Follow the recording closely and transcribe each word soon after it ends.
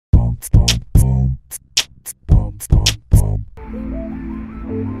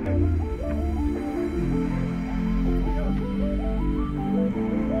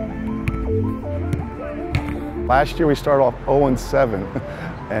Last year we started off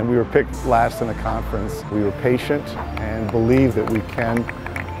 0-7 and we were picked last in the conference. We were patient and believed that we can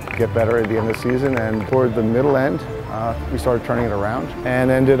get better at the end of the season, and toward the middle end we started turning it around and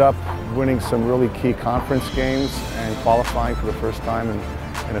ended up winning some really key conference games and qualifying for the first time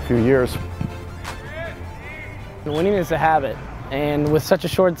in a few years. Winning is a habit, and with such a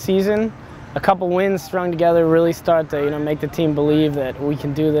short season, a couple wins strung together really start to make the team believe that we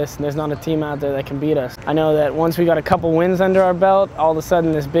can do this, and there's not a team out there that can beat us. I know that once we got a couple wins under our belt, all of a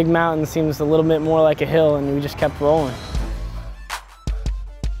sudden this big mountain seems a little bit more like a hill, and we just kept rolling.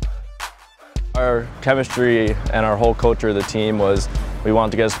 Our chemistry and our whole culture of the team was we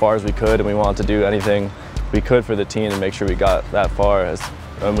wanted to get as far as we could, and we wanted to do anything we could for the team to make sure we got that far,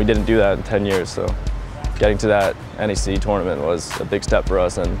 and we didn't do that in 10 years. So getting to that NEC tournament was a big step for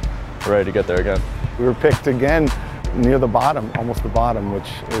us, and we're ready to get there again. We were picked again near the bottom, almost the bottom, which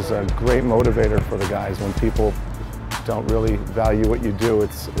is a great motivator for the guys. When people don't really value what you do,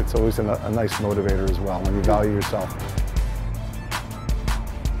 it's always a nice motivator as well, when you value yourself.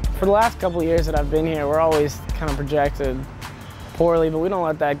 For the last couple of years that I've been here, we're always kind of projected poorly, but we don't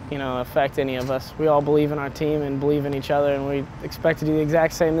let that affect any of us. We all believe in our team and believe in each other, and we expect to do the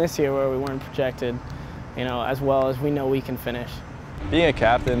exact same this year, where we weren't projected as well as we know we can finish. Being a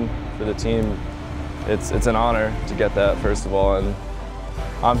captain for the team, it's an honor to get that, first of all, and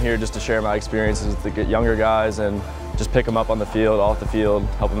I'm here just to share my experiences with the younger guys and just pick them up on the field, off the field,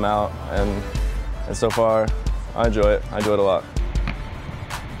 help them out, and so far I enjoy it. I enjoy it a lot.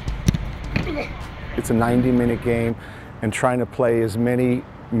 It's a 90-minute game, and trying to play as many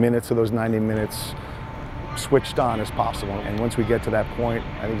minutes of those 90 minutes switched on as possible. And once we get to that point,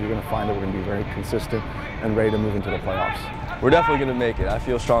 I think you're going to find that we're going to be very consistent and ready to move into the playoffs. We're definitely going to make it. I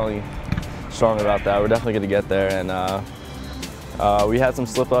feel strong about that. We're definitely going to get there, and we had some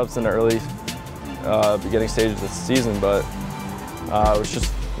slip-ups in the early beginning stages of the season, but it's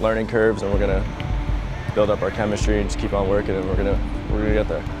just learning curves, and we're going to build up our chemistry and just keep on working, and we're going to get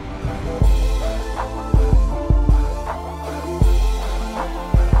there.